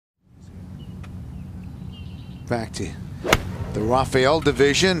back to the Raphael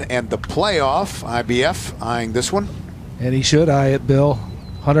Division and the playoff. IBF eyeing this one. And he should eye it, Bill.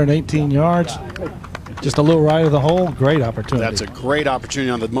 118 yards. Just a little right of the hole. Great opportunity. That's a great opportunity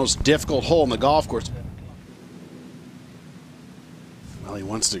on the most difficult hole in the golf course. Well, he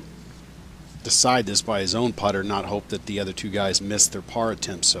wants to decide this by his own putter, not hope that the other two guys miss their par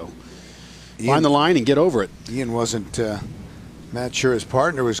attempts. So find the line and get over it. Ian wasn't not sure his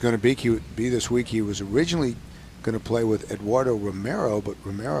partner was going to be this week. He was originally going to play with Eduardo Romero, but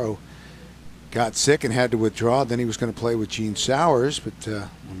Romero got sick and had to withdraw. Then he was going to play with Gene Sowers, but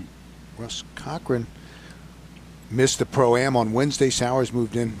when Russ Cochran missed the Pro-Am on Wednesday, Sowers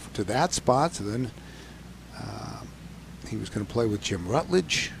moved in to that spot. So then he was going to play with Jim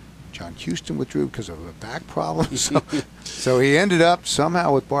Rutledge. John Houston withdrew because of a back problem. So he ended up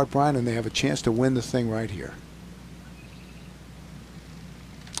somehow with Bart Bryant, and they have a chance to win the thing right here.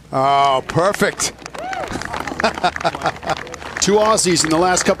 Oh, perfect. 2 Aussies in the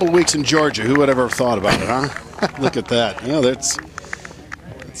last couple of weeks in Georgia. Who would ever have thought about it, huh? Look at that. You know, that's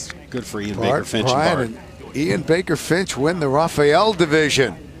good for Ian Baker-Finch and Bart. And Ian Baker-Finch win the Raphael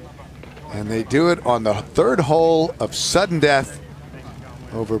Division. And they do it on the 3rd hole of sudden death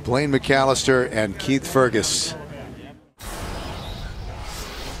over Blaine McCallister and Keith Fergus.